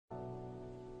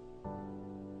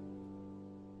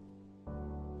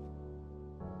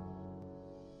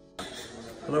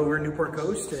Hello, we're in Newport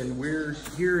Coast and we're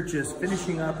here just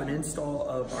finishing up an install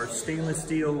of our stainless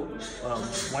steel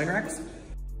wine racks.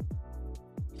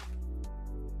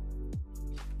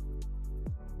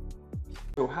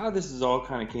 So how this is all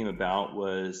kind of came about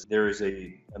was there is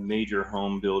a major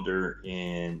home builder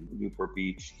in Newport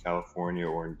Beach, California,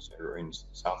 or in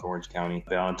South Orange County,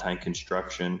 Valentine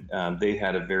Construction. They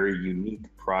had a very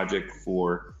unique project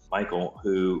for Michael,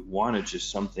 who wanted just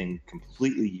something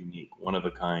completely unique, one of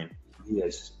a kind. He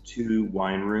has 2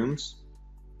 wine rooms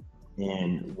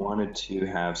and wanted to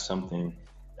have something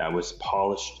that was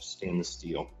polished stainless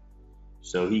steel.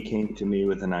 So he came to me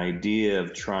with an idea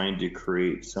of trying to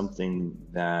create something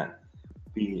that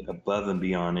be above and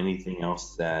beyond anything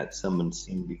else that someone's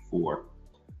seen before.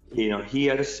 You know, he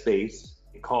had a space,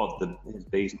 he called it his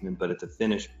basement, but it's a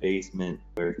finished basement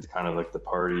where it's kind of like the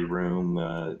party room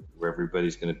where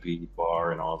everybody's going to be,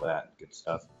 bar and all that good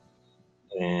stuff.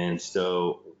 And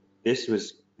so this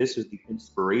was the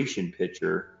inspiration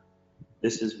picture.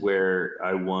 This is where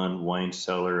I won Wine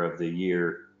Cellar of the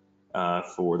Year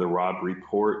for the Rob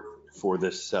Report for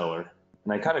this cellar.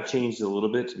 And I kind of changed it a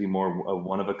little bit to be more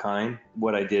one of a kind.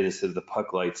 What I did is instead of the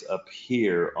puck lights up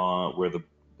here on where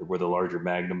the larger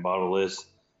Magnum bottle is,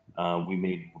 we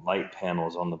made light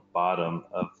panels on the bottom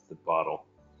of the bottle.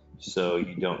 So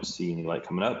you don't see any light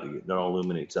coming up, it all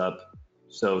illuminates up.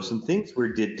 So some things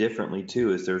we did differently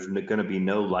too is there's going to be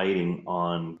no lighting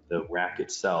on the rack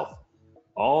itself.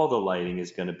 All the lighting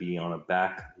is going to be on a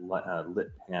back lit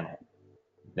panel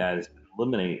that is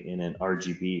illuminate in an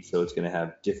RGB, so it's going to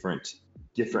have different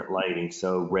lighting,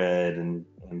 so red and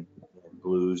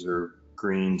blues or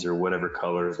greens or whatever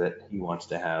colors that he wants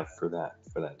to have for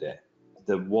that day.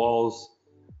 The walls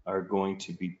are going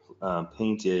to be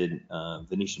painted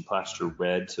Venetian plaster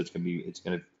red, so it's going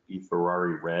to be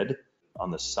Ferrari red. On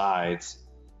the sides,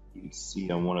 you can see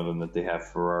on one of them that they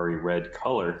have Ferrari red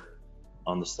color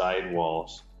on the side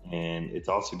walls, and it's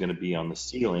also going to be on the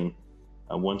ceiling.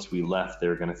 Once we left,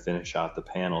 they're going to finish out the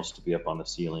panels to be up on the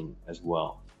ceiling as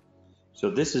well. So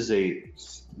this is a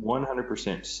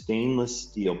 100% stainless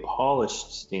steel,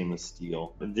 polished stainless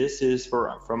steel. This is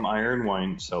from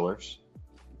IronWine Cellars,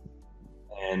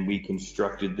 and we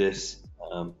constructed this.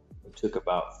 It took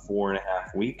about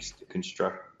 4.5 weeks to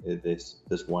construct this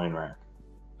wine rack.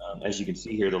 As you can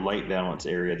see here, the light balance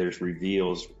area, there's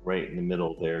reveals right in the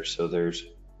middle there. So there's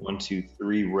 1, 2,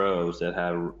 3 rows that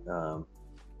have 4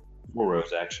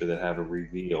 rows actually that have a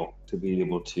reveal to be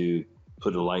able to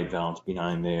put a light valance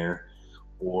behind there,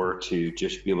 or to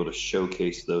just be able to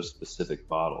showcase those specific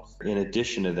bottles. In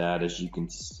addition to that, as you can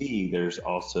see, there's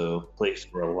also a place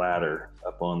for a ladder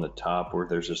up on the top where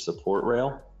there's a support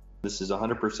rail. This is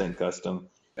 100% custom.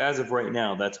 As of right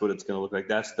now, that's what it's going to look like.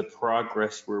 That's the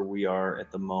progress where we are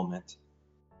at the moment.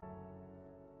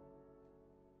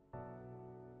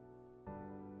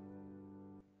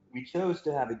 We chose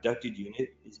to have a ducted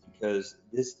unit is because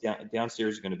this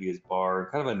downstairs is going to be his bar,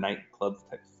 kind of a nightclub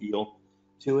type feel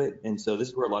to it. And so this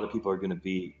is where a lot of people are going to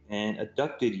be. And a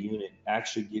ducted unit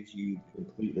actually gives you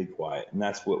completely quiet. And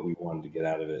that's what we wanted to get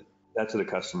out of it. That's what a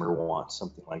customer wants,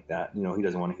 something like that. You know, he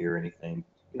doesn't want to hear anything.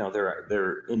 You know,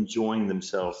 they're enjoying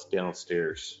themselves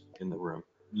downstairs in the room.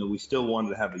 You know, we still wanted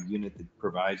to have a unit that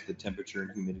provides the temperature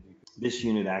and humidity. This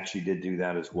unit actually did do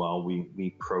that as well.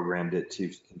 We programmed it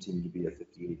to continue to be at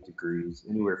 58 degrees,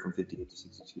 anywhere from 58 to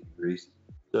 62 degrees.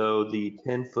 So the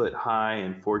 10-foot high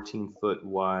and 14-foot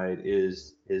wide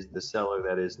is the cellar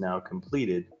that is now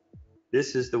completed.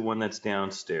 This is the one that's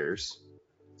downstairs.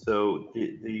 So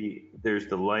there's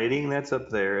the lighting that's up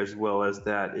there, as well as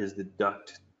that is the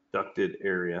ducted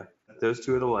area. Those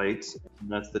 2 are the lights, and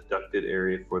that's the ducted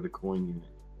area for the cooling unit.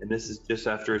 And this is just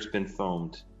after it's been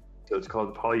foamed. So it's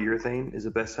called polyurethane, is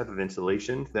the best type of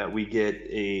insulation that we get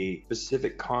a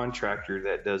specific contractor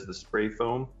that does the spray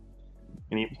foam,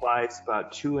 and he applies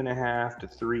about 2.5 to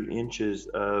 3 inches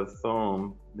of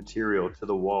foam material to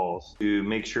the walls to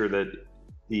make sure that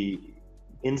the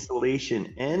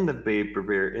insulation and the vapor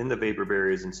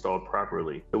barrier is installed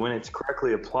properly. So when it's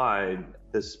correctly applied,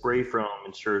 the spray foam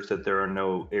ensures that there are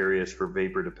no areas for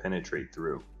vapor to penetrate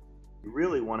through. You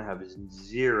really want to have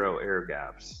 0 air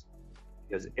gaps,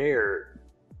 because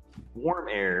warm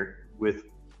air with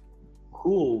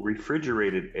cool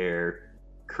refrigerated air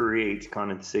creates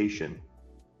condensation,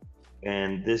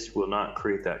 and this will not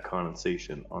create that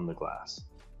condensation on the glass.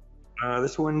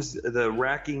 The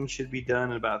racking should be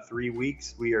done in about 3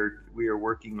 weeks. We are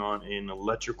working on an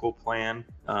electrical plan.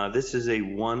 This is a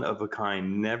one of a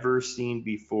kind, never seen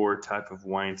before type of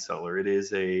wine cellar. It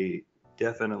is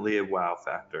definitely a wow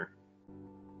factor.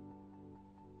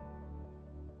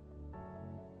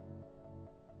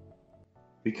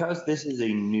 Because this is a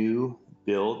new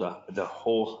build.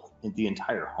 The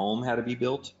entire home had to be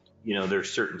built. You know,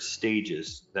 there's certain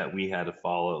stages that we had to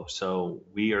follow. So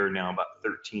we are now about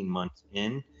 13 months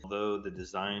in. Although the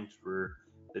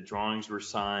drawings were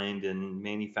signed and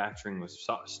manufacturing was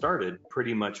started,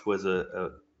 pretty much was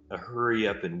a hurry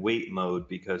up and wait mode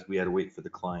because we had to wait for the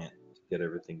client to get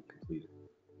everything completed.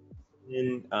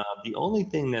 And the only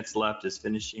thing that's left is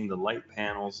finishing the light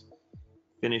panels,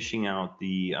 finishing out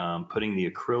the putting the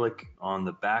acrylic on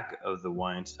the back of the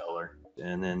wine cellar,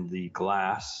 and then the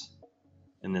glass,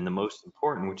 and then the most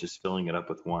important, which is filling it up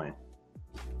with wine.